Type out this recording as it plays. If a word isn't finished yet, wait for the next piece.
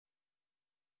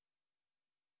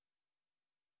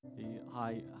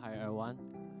Hi everyone.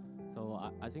 So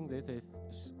I think this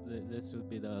should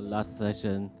be the last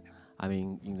session. I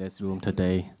mean, in this room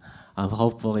today.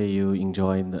 Hopefully you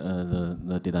enjoyed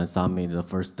the Design Summit the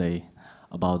first day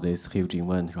about this huge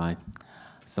event, right?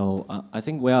 So I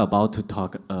think we are about to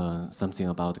talk something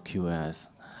about QoS,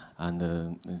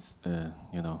 and it's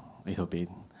little bit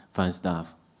fun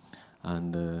stuff.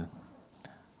 And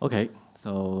okay,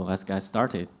 so let's get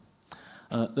started.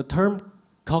 The term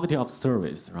quality of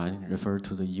service, right, refer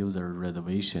to the user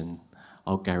reservation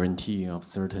or guarantee of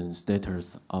certain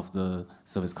status of the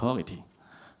service quality.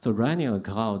 So running a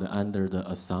cloud under the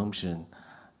assumption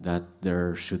that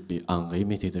there should be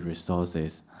unlimited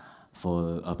resources for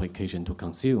the application to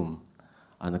consume,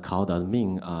 and the cloud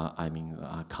admin,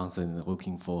 constantly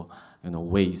looking for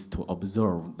ways to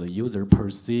observe the user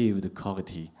perceived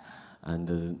quality, and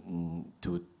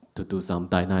to do some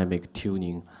dynamic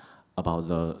tuning about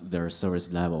their service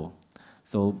level.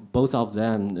 So both of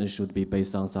them should be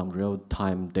based on some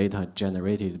real-time data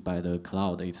generated by the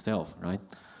cloud itself, right?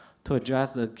 To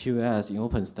address the QoS in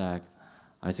Openstack,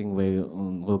 I think we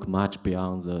look much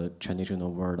beyond the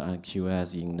traditional word and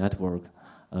QoS in network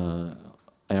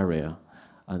area.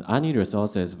 And any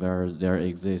resources where there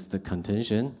exists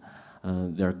contention,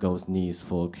 there goes needs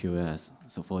for QoS.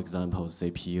 So for example,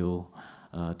 CPU,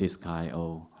 disk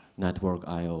I/O, network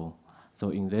I/O. So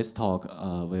in this talk,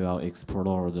 we will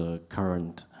explore the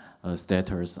current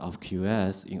status of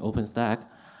QoS in Openstack,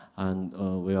 and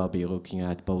we will be looking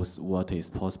at both what is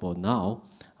possible now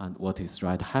and what is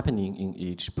happening in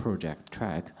each project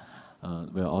track.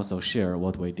 We'll also share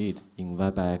what we did in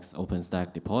WebEx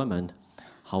OpenStack deployment,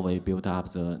 how we built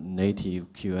up the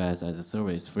native QoS as a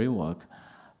service framework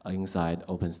inside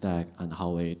OpenStack, and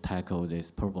how we tackle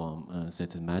this problem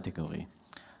systematically.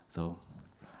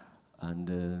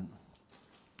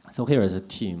 So here is a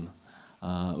team.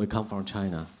 We come from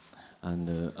China, and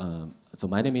so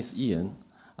my name is Ian.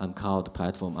 I'm cloud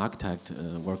platform architect,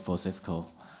 work for Cisco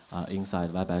inside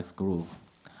WebEx group.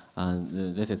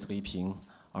 And this is Li Ping,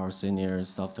 our senior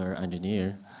software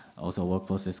engineer, also work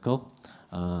for Cisco,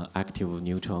 active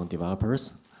neutron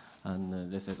developers.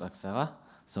 And this is Axela,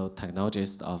 so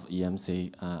technologist of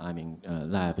EMC,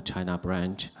 lab China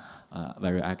branch,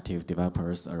 very active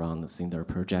developers around the Cinder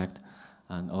project.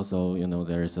 And also,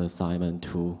 there is a Simon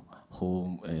too,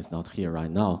 who is not here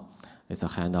right now. It's a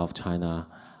hand of China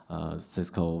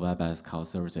Cisco WebEx cloud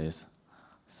services.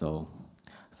 So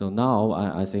now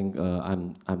I think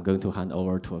I'm going to hand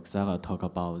over to Axela, talk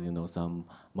about some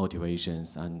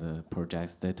motivations and the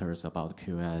project status about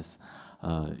QoS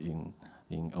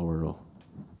in overall.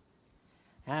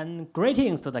 And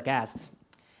greetings to the guests,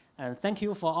 and thank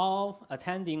you for all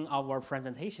attending our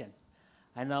presentation.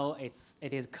 I know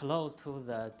it is close to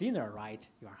the dinner, right?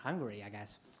 You are hungry, I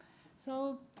guess.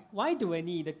 So why do we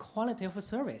need qualitative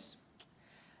service?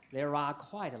 There are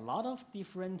quite a lot of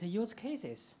different use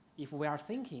cases if we are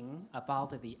thinking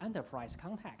about the enterprise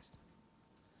context.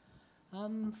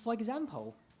 For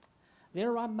example,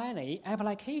 there are many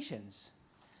applications.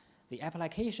 The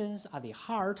applications are the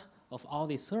heart of all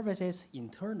the services,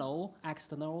 internal,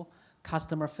 external,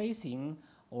 customer-facing,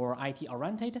 or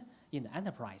IT-oriented in the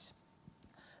enterprise.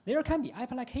 There can be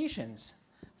applications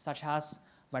such as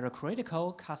very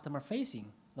critical customer-facing.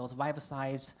 Those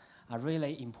websites are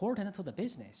really important to the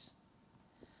business.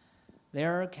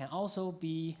 There can also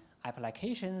be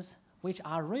applications which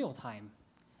are real-time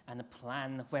and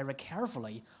plan very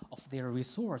carefully of their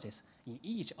resources in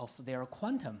each of their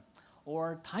quantum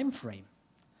or time frame.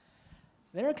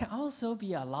 There can also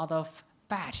be a lot of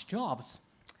batch jobs.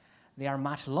 They are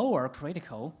much lower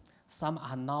critical. Some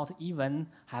are not even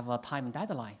have a time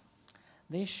deadline.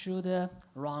 They should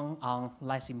run on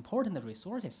less important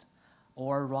resources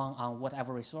or run on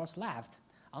whatever resource left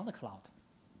on the cloud.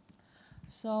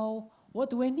 So what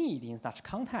do we need in such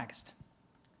context?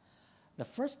 The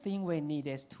first thing we need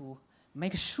is to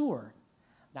make sure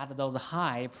that those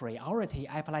high priority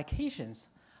applications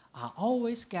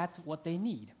always get what they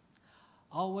need,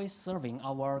 always serving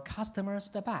our customers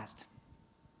the best.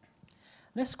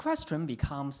 This question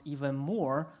becomes even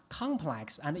more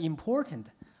complex and important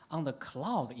on the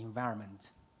cloud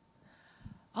environment.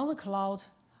 On the cloud,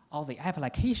 all the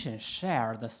applications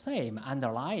share the same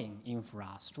underlying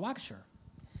infrastructure.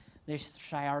 They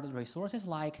share the resources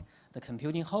like the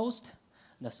computing host,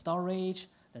 the storage,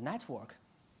 the network.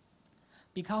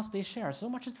 Because they share so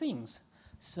much things,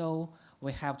 so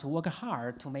we have to work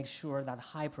hard to make sure that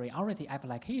high priority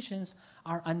applications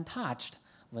are untouched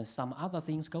when some other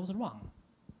things goes wrong.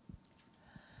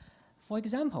 For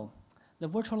example, the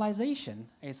virtualization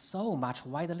is so much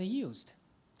widely used.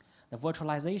 The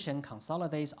virtualization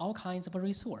consolidates all kinds of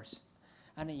resources,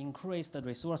 and increase the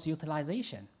resource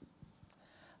utilization.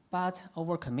 But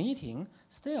overcommitting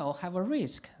still have a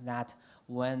risk that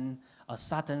when a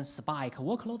sudden spike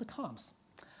workload comes,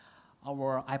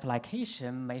 our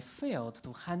application may fail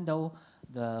to handle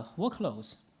the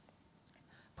workloads,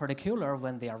 particularly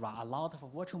when there are a lot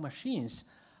of virtual machines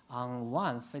on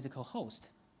one physical host.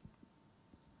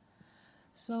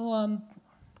 So,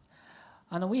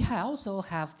 and we also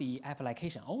have the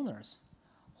application owners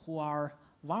who are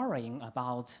worrying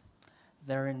about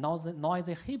their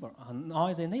noisy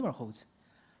neighborhoods.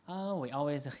 We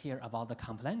always hear about the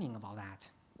complaining about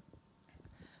that.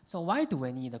 So why do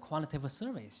we need a quantitative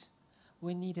service?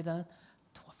 We need it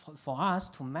for us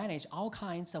to manage all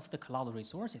kinds of the cloud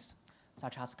resources,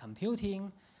 such as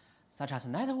computing, such as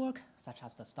network, such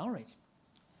as the storage.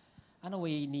 And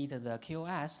we need the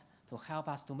QoS to help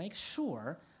us to make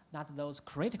sure that those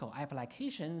critical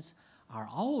applications are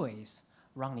always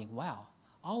running well,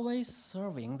 always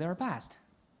serving their best.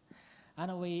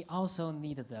 And we also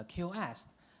need the QoS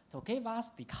to give us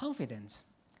the confidence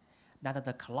that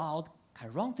the cloud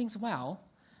can run things well,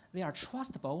 they are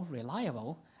trustable,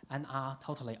 reliable, and are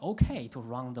totally okay to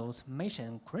run those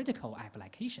mission-critical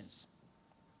applications.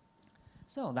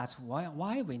 So that's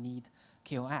why we need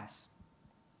QoS.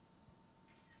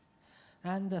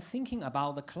 And thinking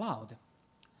about the cloud,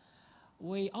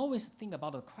 we always think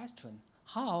about the question,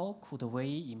 how could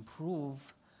we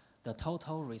improve the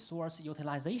total resource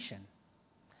utilization?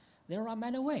 There are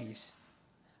many ways.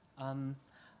 Given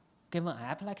an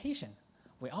application,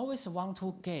 we always want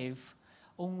to give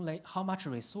only how much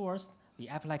resource the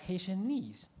application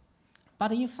needs.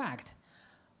 But in fact,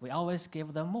 we always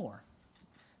give them more.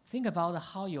 Think about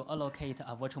how you allocate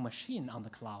a virtual machine on the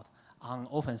cloud, on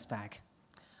Openstack.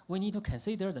 We need to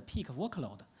consider the peak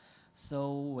workload.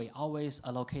 So we always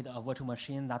allocate a virtual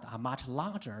machine that are much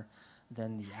larger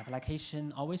than the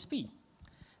application always be.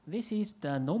 This is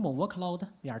the normal workload.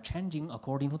 They are changing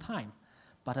according to time.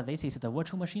 But this is the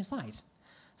virtual machine size.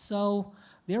 So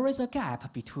there is a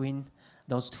gap between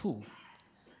those two.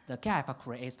 The gap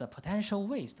creates the potential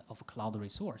waste of cloud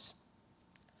resource.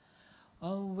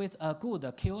 With a good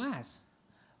QoS,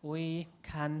 we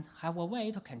can have a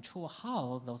way to control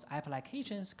how those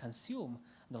applications consume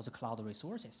those cloud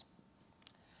resources.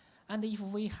 And if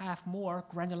we have more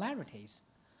granularities,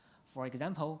 for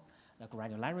example, the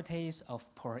granularities of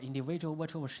per individual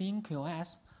virtual machine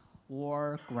QoS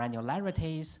or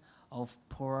granularities of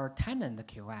per tenant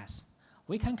QoS,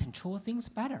 we can control things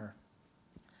better.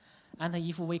 And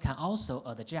if we can also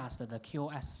adjust the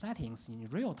QoS settings in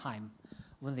real time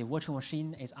when the virtual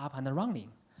machine is up and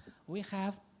running, we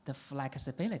have the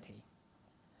flexibility.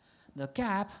 The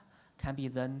gap can be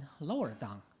then lowered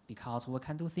down because we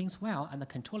can do things well and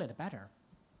control it better.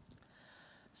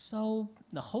 So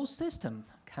the whole system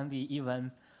can be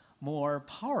even more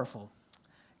powerful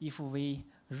if we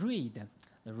read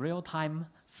the real-time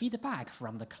feedback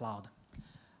from the cloud.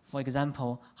 For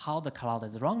example, how the cloud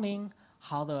is running,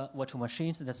 how the virtual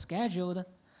machines are scheduled,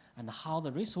 and how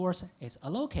the resource is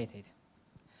allocated.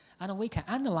 And we can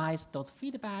analyze those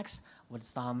feedbacks with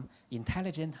some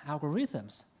intelligent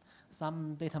algorithms,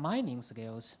 some data mining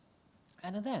skills.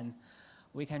 And then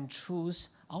we can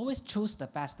always choose the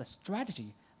best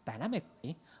strategy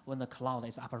dynamically when the cloud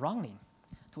is up and running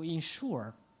to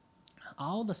ensure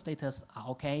all the status are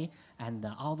okay and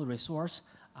all the resources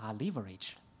are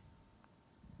leveraged.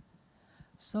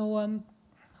 So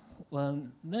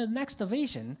the next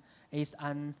vision is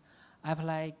an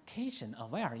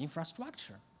application-aware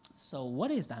infrastructure. So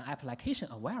what is an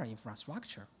application-aware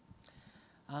infrastructure?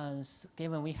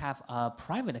 Given we have a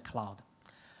private cloud,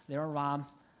 there are,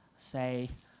 say,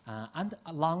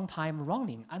 a long-time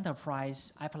running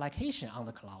enterprise application on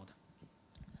the cloud.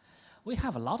 We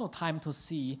have a lot of time to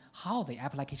see how the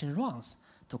application runs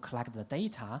to collect the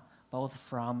data, both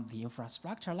from the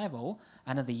infrastructure level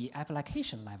and the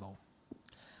application level.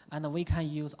 And we can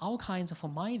use all kinds of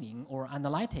mining or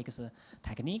analytics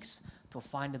techniques to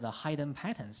find the hidden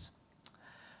patterns.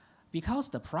 Because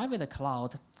the private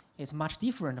cloud is much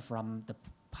different from the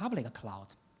public cloud.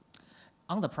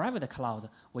 On the private cloud,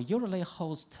 we usually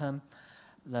host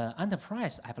the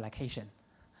enterprise application.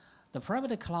 The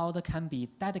private cloud can be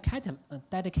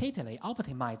dedicatedly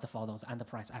optimized for those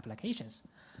enterprise applications.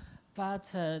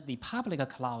 But the public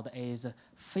cloud is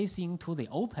facing to the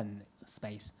open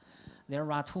space. There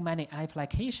are too many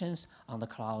applications on the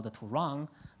cloud to run.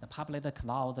 The public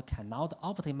cloud cannot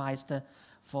optimize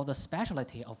for the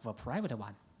specialty of a private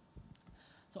one.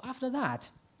 So after that,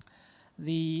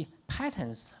 the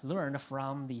patterns learned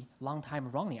from the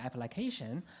long-time running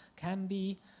application can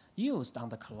be used on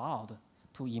the cloud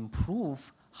to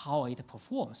improve how it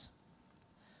performs.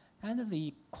 And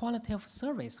the quality of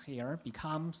service here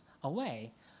becomes a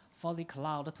way for the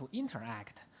cloud to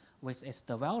interact with its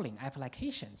dwelling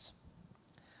applications.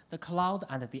 The cloud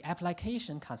and the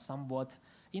application can somewhat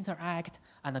interact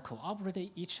and cooperate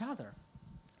with each other,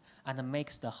 and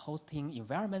makes the hosting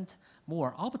environment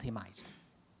more optimized.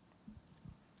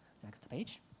 Next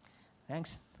page.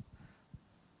 Thanks.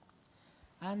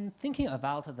 And thinking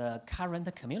about the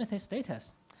current community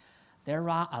status, there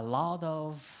are a lot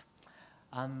of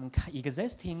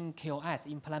existing QoS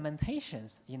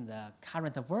implementations in the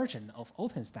current version of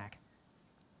Openstack.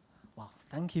 Wow,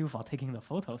 thank you for taking the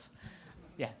photos.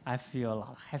 Yeah, I feel a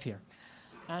lot happier.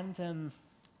 And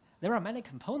there are many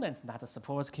components that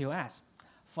support QoS.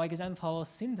 For example,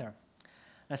 Cinder.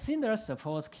 The Cinder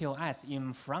supports QoS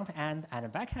in front end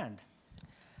and back end.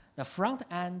 The front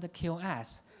end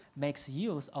QoS makes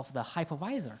use of the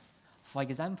hypervisor, for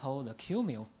example, the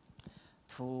QMU,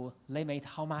 to limit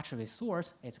how much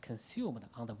resource is consumed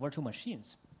on the virtual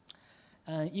machines.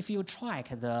 If you track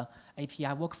the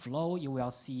API workflow, you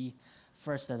will see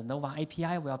first the Nova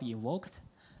API will be invoked,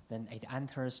 then it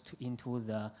enters into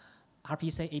the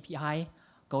RPC API,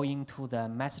 going to the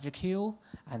message queue,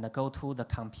 and go to the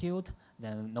compute,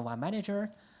 then Nova Manager,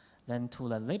 then to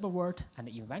the label word, and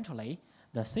eventually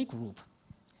the C group.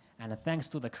 And thanks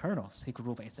to the kernel, C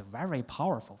group is very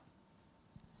powerful.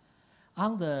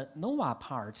 On the Nova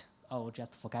part, oh,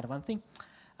 just forget one thing,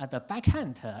 the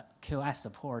backend QoS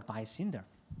support by Cinder.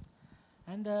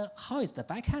 And how is the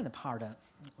backend part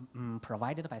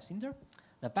provided by Cinder?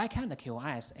 The backend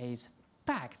QoS is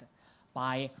backed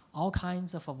by all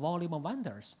kinds of volume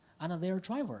vendors and their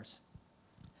drivers.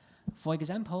 For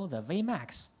example, the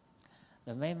Vmax.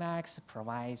 The Vmax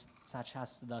provides such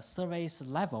as the service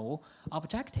level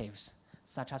objectives,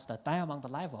 such as the diamond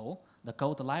level, the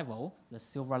gold level, the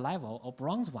silver level, or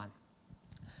bronze one.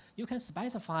 You can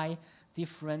specify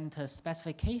different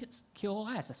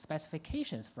QoS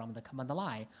specifications from the command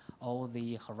line or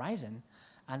the horizon,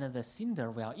 and the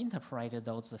Cinder will interpret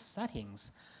those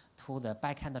settings to the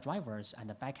backend drivers and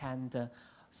the backend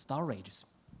storages.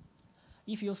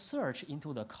 If you search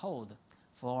into the code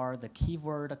for the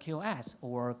keyword QoS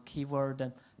or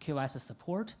keyword QoS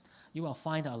support, you will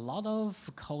find a lot of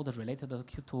code related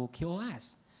to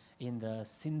QoS in the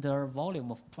Cinder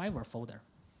volume of driver folder.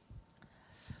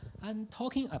 And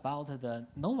talking about the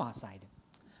Nova side,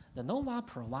 the Nova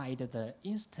provides the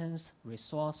instance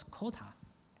resource quota.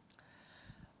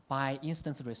 By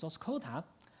instance resource quota,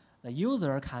 the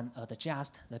user can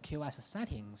adjust the QoS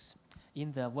settings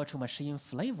in the virtual machine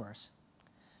flavors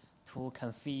to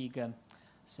configure,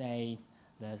 say,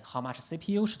 how much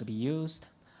CPU should be used,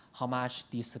 how much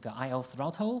disk I/O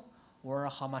throttle, or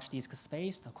how much disk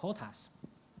space, the quotas.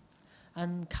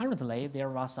 And currently,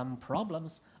 there are some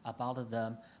problems about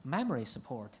the memory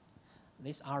support.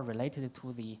 These are related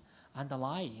to the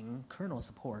underlying kernel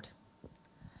support.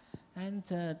 And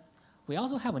we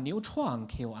also have a Neutron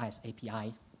QoS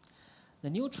API. The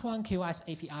Neutron QoS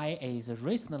API is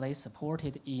recently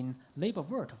supported in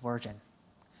labelword version.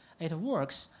 It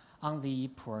works on the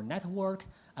per network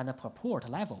and per port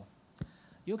level.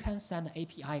 You can send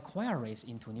API queries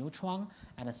into Neutron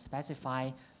and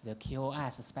specify the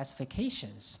QoS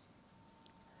specifications.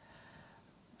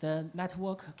 The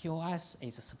network QoS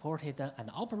is supported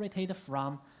and operated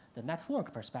from the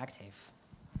network perspective.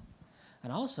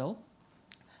 And also,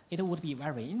 it would be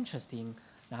very interesting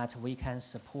that we can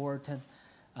support,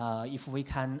 if we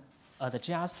can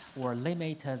adjust or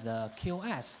limit the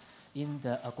QoS in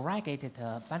the aggregated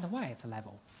bandwidth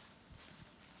level.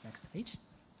 Next page.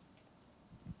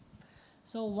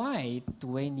 So why do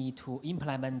we need to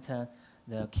implement the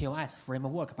QoS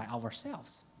framework by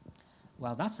ourselves?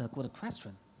 Well, that's a good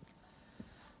question.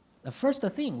 The first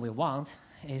thing we want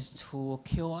is to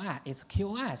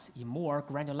QoS in more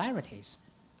granularities.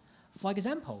 For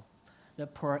example, the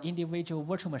per individual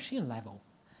virtual machine level,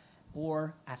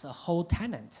 or as a whole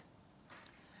tenant.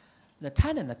 The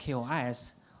tenant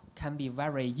QoS can be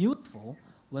very useful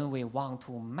when we want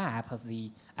to map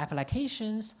the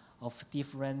applications of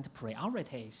different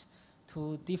priorities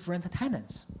to different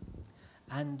tenants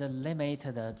and limit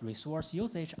the resource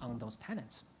usage on those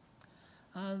tenants.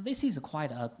 This is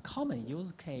quite a common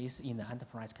use case in the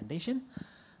enterprise condition.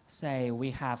 Say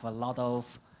we have a lot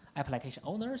of application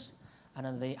owners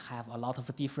and they have a lot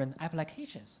of different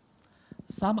applications.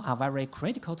 Some are very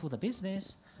critical to the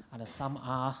business and some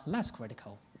are less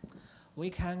critical. We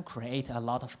can create a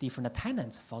lot of different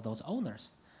tenants for those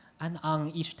owners. And on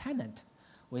each tenant,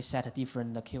 we set a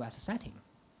different QoS setting.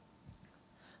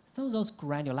 So those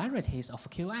granularities of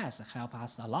QoS help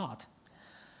us a lot.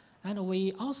 And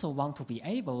we also want to be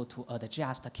able to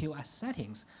adjust the QoS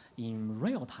settings in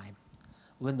real time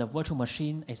when the virtual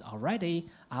machine is already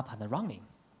up and running.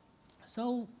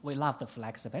 So we love the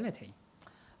flexibility.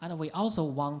 And we also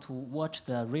want to watch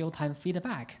the real-time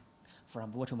feedback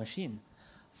from virtual machine.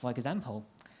 For example,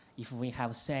 if we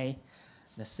have, say,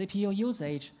 the CPU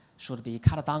usage should be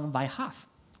cut down by half,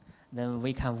 then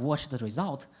we can watch the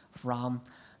result from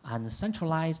a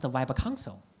centralized web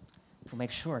console to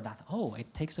make sure that, oh,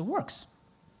 it works.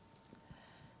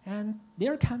 And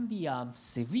there can be a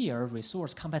severe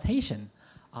resource competition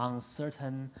on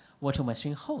certain virtual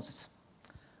machine hosts.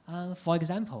 For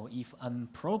example, if a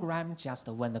program just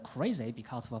went crazy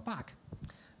because of a bug,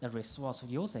 the resource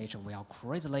usage will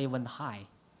crazily went high.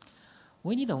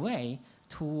 We need a way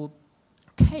to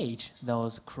cage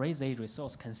those crazy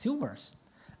resource consumers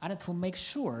and to make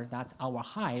sure that our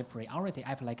high priority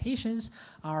applications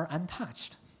are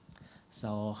untouched.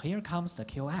 So here comes the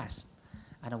QoS,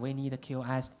 and we need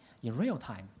QoS in real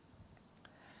time.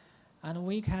 And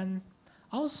we can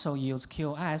also use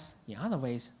QoS in other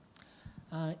ways.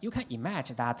 You can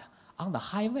imagine that on the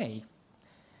highway,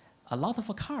 a lot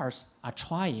of cars are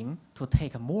trying to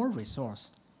take more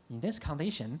resource. In this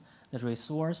condition, the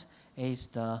resource is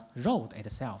the road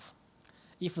itself.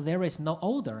 If there is no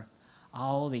order,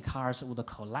 all the cars would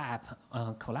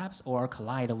collapse or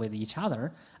collide with each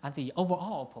other, and the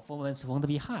overall performance won't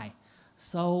be high.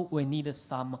 So we need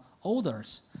some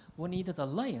orders. We need the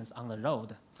lanes on the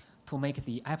road to make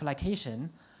the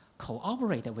application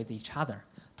cooperate with each other,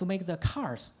 to make the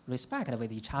cars respect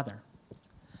with each other.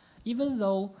 Even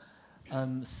though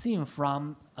seen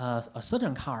from a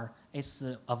certain car, its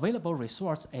available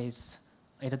resource is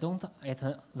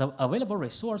the available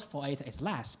resource for it is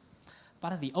less,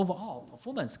 but the overall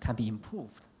performance can be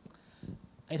improved.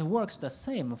 It works the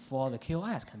same for the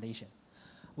QoS condition.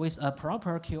 With a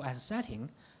proper QoS setting,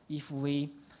 if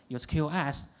we use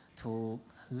QoS to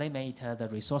limit the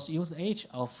resource usage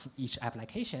of each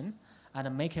application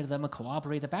and make them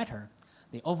cooperate better,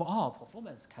 the overall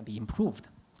performance can be improved.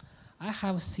 I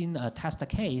have seen a test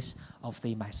case of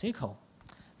the MySQL.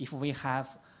 If we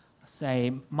have,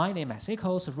 say, many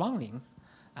MySQLs running,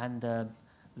 and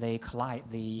they collide,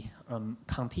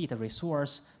 compete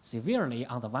resource severely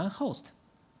on the one host.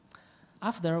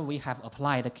 After we have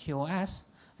applied QoS,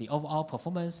 the overall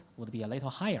performance would be a little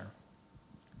higher.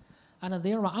 And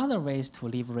there are other ways to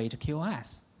leverage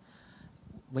QoS.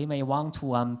 We may want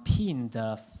to pin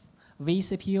the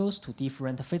vCPUs to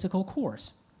different physical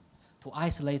cores to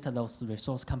isolate those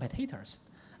resource competitors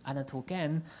and to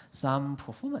gain some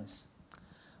performance.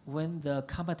 When the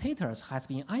competitors has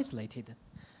been isolated,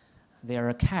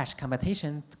 their cache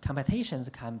competitions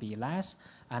can be less,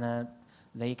 and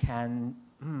they can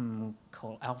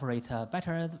cooperate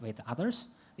better with others.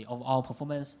 The overall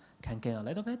performance can gain a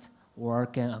little bit or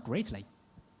gain greatly.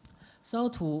 So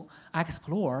to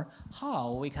explore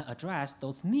how we can address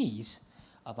those needs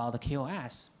about the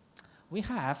QoS, we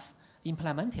have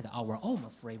implemented our own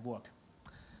framework,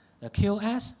 the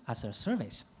QoS as a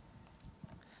service.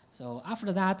 So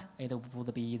after that, it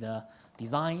would be the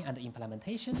design and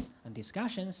implementation and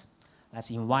discussions.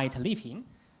 Let's invite Liping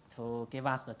to give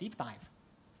us the deep dive.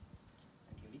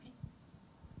 Thank you, Liping.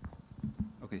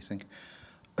 Okay, thank you.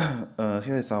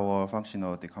 Here is our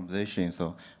functional decomposition.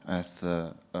 So as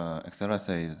Excella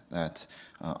said, that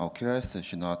our QoS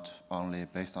should not only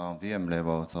based on VM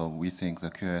level. So we think the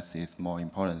QoS is more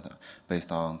important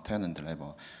based on tenant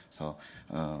level. So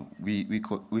we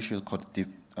should create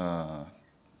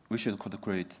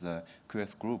the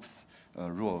QoS groups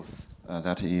rules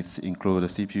that is include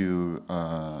CPU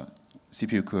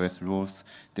QoS rules,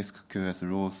 disk QoS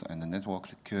rules, and the network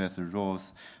QoS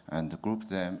rules, and group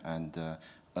them and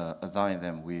assign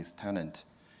them with tenant.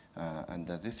 And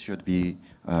this should be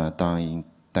done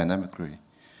dynamically.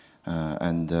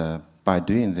 And by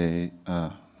doing this,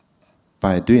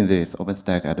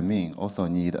 Openstack admin also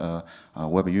need a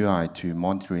web UI to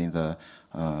monitoring the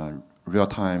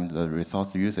real-time the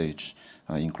resource usage,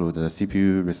 include the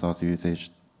CPU resource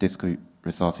usage, disk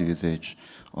resource usage,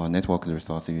 or network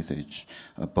resource usage,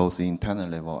 both in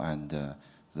tenant level and the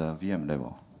VM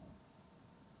level.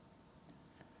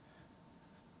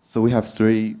 So we have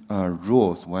three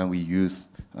rules when we use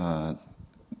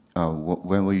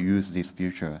this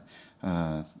feature.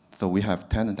 So we have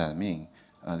tenant admin.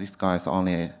 This guy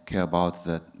only care about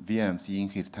the VMs in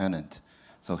his tenant.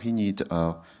 So he need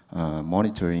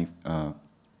monitoring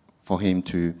for him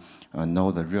to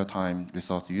know the real-time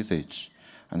resource usage.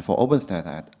 And for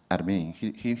OpenStack admin,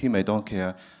 he may don't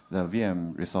care the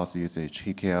VM resource usage.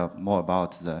 He care more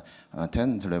about the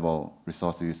tenant level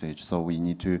resource usage. So we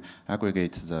need to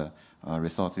aggregate the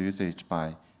resource usage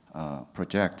by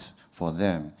project for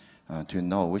them to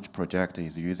know which project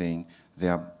is using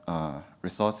their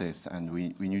resources, and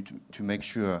we need to make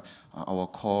sure our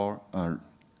core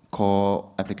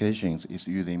applications is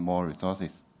using more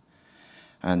resources.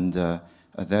 And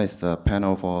there is a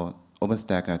panel for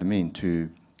Openstack admin to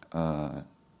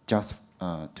adjust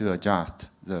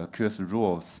the QoS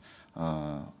rules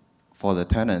for the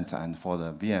tenants and for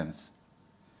the VMs.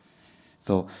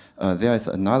 So there is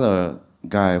another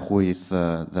guy who is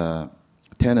the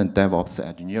tenant DevOps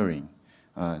engineering.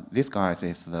 This guy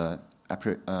is the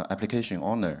application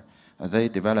owner. They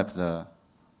develop the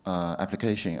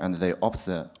application and they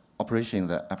operation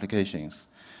the applications.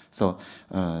 So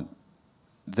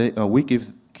we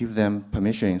give them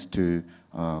permissions to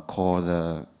call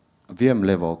the VM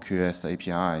level QoS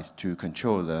API to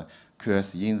control the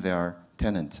QoS in their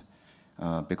tenant,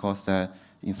 because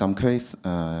in some case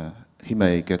he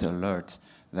may get alert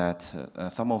that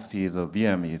some of the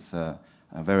VM is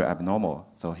very abnormal,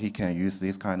 so he can use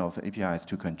these kind of APIs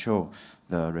to control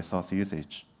the resource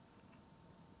usage.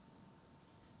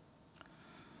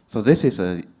 So this is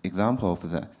an example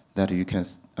of that you can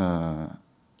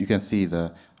see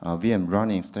the VM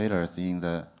running status in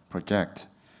the project.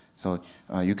 So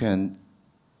the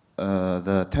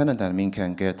tenant admin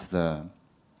can get the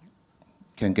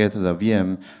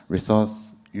VM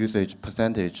resource usage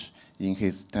percentage in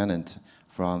his tenant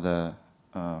from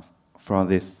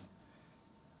this.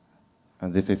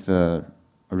 And this is a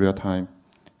real time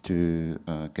to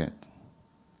get.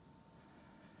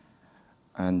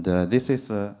 And this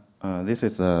is a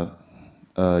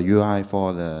UI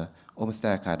for the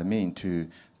Openstack admin to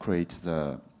create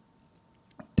the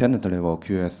tenant level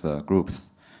QoS groups,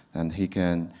 and he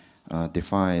can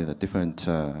define the different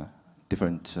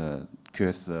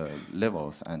QoS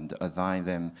levels and assign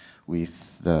them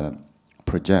with the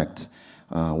project.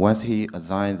 Once he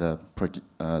assigns the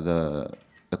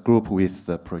group with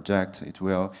the project, it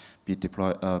will be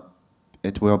deployed.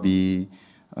 It will be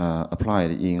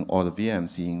applied in all the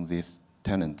VMs in this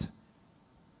tenant.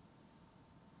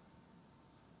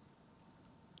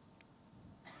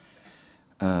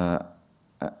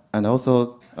 And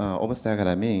also, Openstack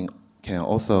admin can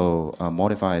also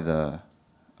modify the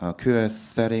QoS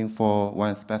setting for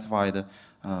one specified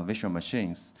virtual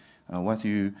machines. Once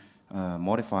you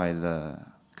modify the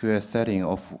QoS setting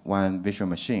of one virtual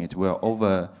machine, it will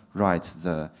overwrite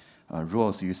the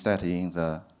rules you set in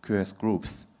the QoS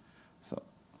groups. So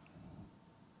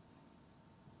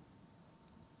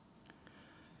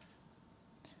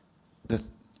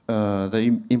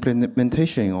the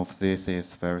implementation of this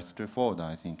is very straightforward,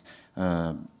 I think.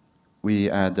 We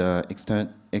add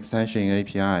extension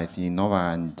APIs in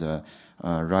Nova and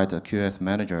write a QoS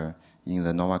manager in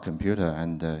the Nova computer,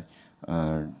 and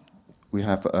we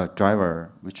have a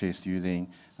driver which is using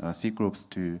C groups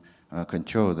to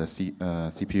control the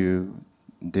CPU,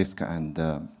 disk, and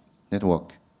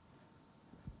network.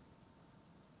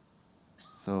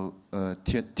 So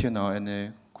till now,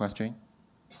 any question?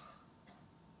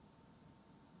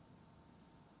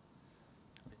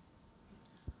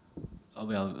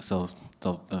 Well, so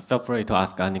feel free to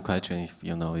ask any question if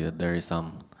you know there is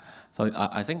some. So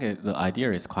I think the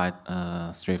idea is quite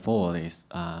straightforward. Is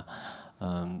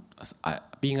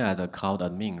being as a cloud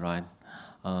admin, right?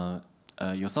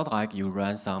 You sort of like you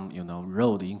run some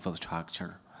road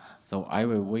infrastructure. So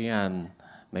every VM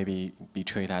maybe be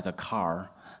treated as a car.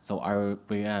 So every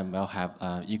VM will have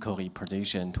equally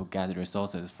positioned to get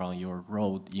resources from your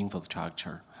road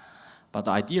infrastructure. But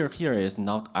the idea here is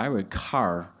not every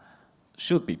car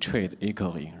should be treated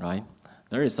equally, right?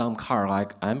 There is some car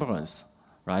like ambulance,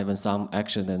 right? When some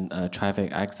accident,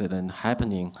 traffic accident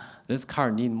happening, this car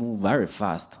need move very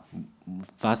fast,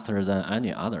 faster than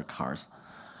any other cars.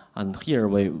 And here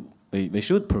we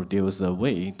should produce a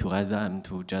way to let them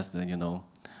to just tell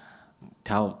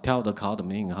the cloud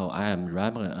admin, oh,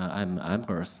 I'm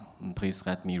ambulance, please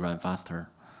let me run faster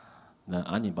than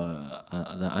any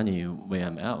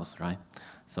VM else, right?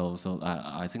 So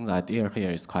I think the idea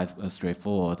here is quite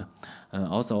straightforward.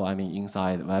 Also, I mean,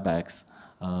 inside WebEx,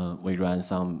 we run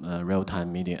some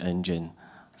real-time media engine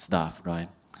stuff, right?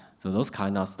 So those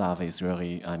kind of stuff is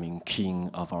really, I mean, king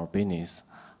of our business.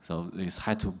 So this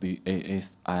had to be,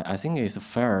 I think it's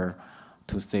fair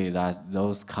to say that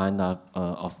those kind of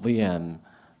VM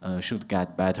should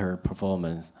get better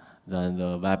performance than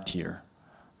the web tier.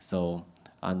 So,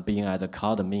 and being at the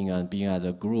cloud admin and being at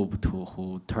the group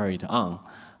who turn it on,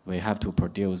 we have to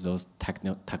produce those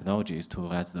technologies to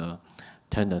let the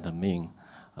tenant admin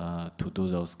to do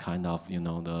those kind of,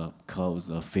 the close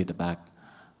the feedback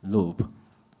loop,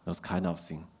 those kind of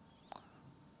things.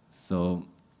 So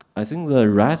I think the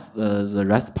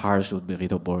rest part should be a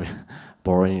little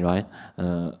boring, right?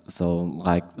 So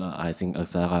like I think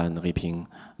Axara and Riping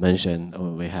mentioned,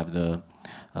 we have the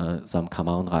some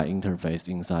command line interface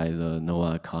inside the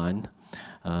NOAA client.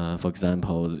 For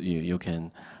example, you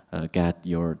can get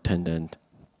your tenant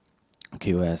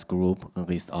QoS group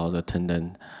with all the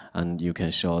tenant, and you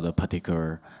can show the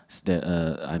particular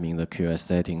the QoS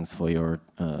settings for your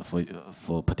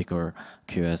for particular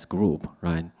QoS group,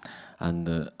 right?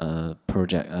 And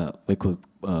project we could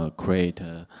create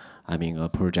a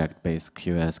project-based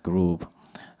QoS group,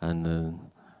 and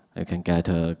you can get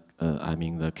the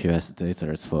QoS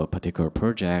status for a particular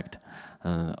project,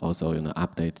 also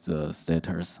update the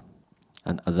status,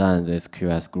 and assign this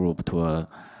QoS group to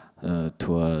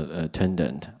a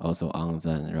tenant also on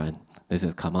them, right? This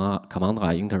is command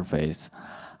line interface.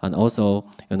 And also,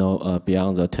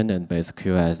 beyond the tenant-based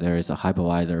QoS, there is a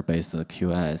hypervisor-based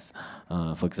QoS.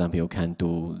 For example, you can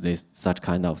do such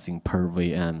kind of thing per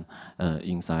VM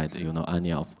inside,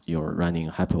 any of your running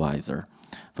hypervisor.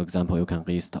 For example, you can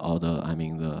list all the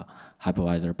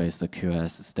hypervisor-based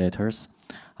QoS status,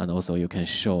 and also you can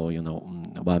show,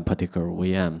 one particular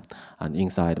VM, and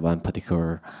inside one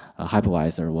particular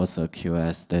hypervisor, what's the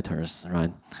QoS status,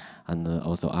 right? And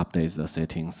also update the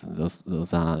settings.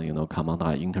 Those are, command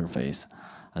line interface,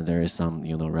 and there is some,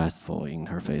 RESTful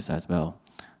interface as well.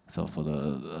 So for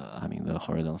the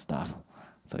horizontal stuff.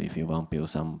 So if you want to build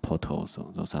some portals,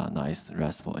 so those are nice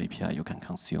RESTful API you can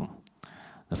consume.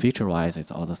 The feature-wise,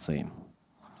 it's all the same.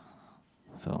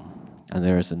 So, and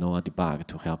there is a NOAA debug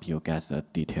to help you get the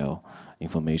detailed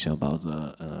information about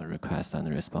the request and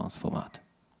response format.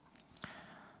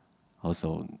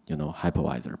 Also,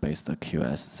 hypervisor-based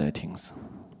QoS settings.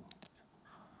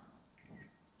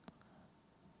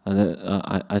 And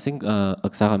I think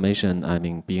Axara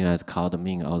mentioned, being as cloud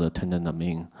admin or the tenant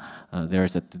admin, there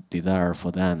is a desire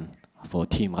for them, for a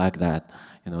team like that,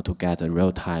 to get a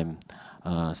real-time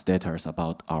status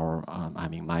about our,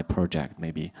 my project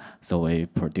maybe. So we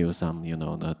produce some,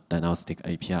 the diagnostic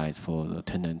APIs for the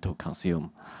tenant to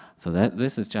consume. So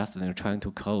this is just trying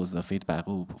to close the feedback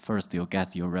loop. First, you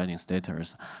get your running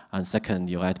status, and second,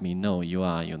 you let me know you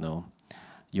are,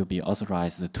 you'll be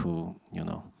authorized to,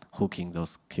 hooking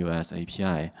those QoS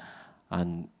API,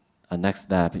 and next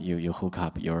step, you hook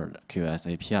up your QoS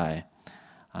API,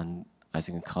 and I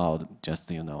think cloud just,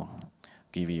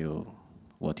 give you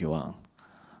what you want.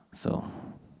 So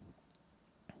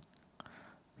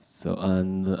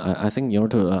and I think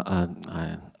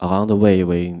along the way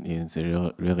it's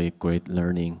really great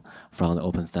learning from the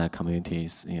Openstack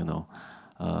communities.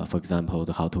 For example,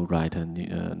 how to write a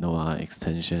NOAA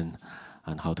extension,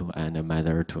 and how to add a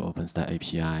matter to OpenStack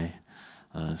API.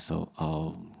 So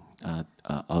all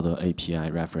the API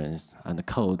reference and the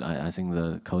code. I think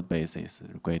the code base is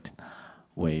a great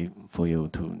way for you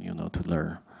to to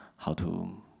learn how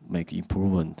to make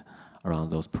improvement around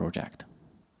those projects.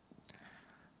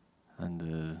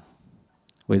 And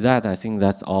with that, I think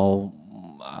that's all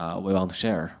we want to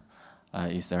share.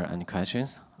 Is there any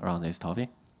questions around this topic?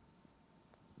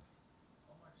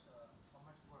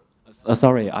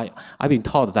 Sorry, I've been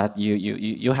told that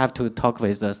you have to talk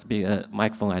with the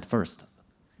microphone at first.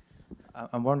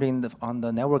 I'm wondering on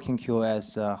the networking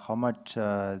QoS, how much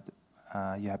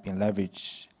you have been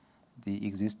leveraged the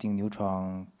existing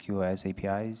Neutron QoS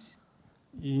APIs?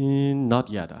 Not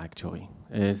yet, actually.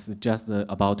 It's just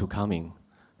about to coming.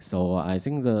 So I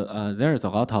think there's a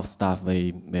lot of stuff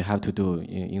we have to do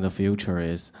in the future.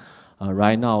 Is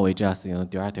right now we just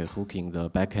directly hooking the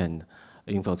backend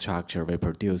infrastructure we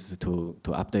produce to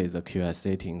update the QoS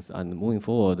settings, and moving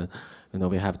forward,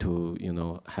 we have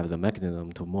to have the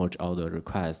mechanism to merge all the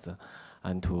requests,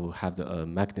 and to have the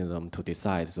mechanism to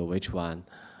decide so which one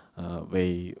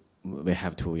we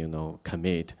have to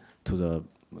commit to the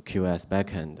QoS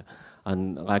backend.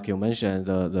 And like you mentioned,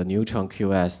 the Neutron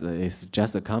QoS is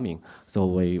just coming, so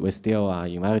we still are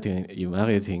evaluating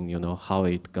how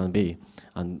it gonna be,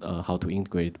 and how to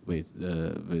integrate with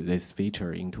this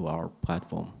feature into our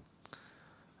platform.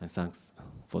 And thanks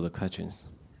for the questions.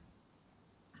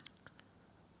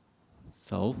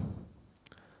 So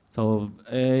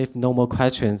if no more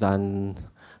questions, I'm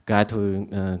glad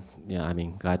to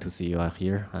glad to see you are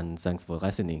here, and thanks for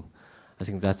listening. I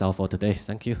think that's all for today.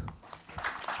 Thank you.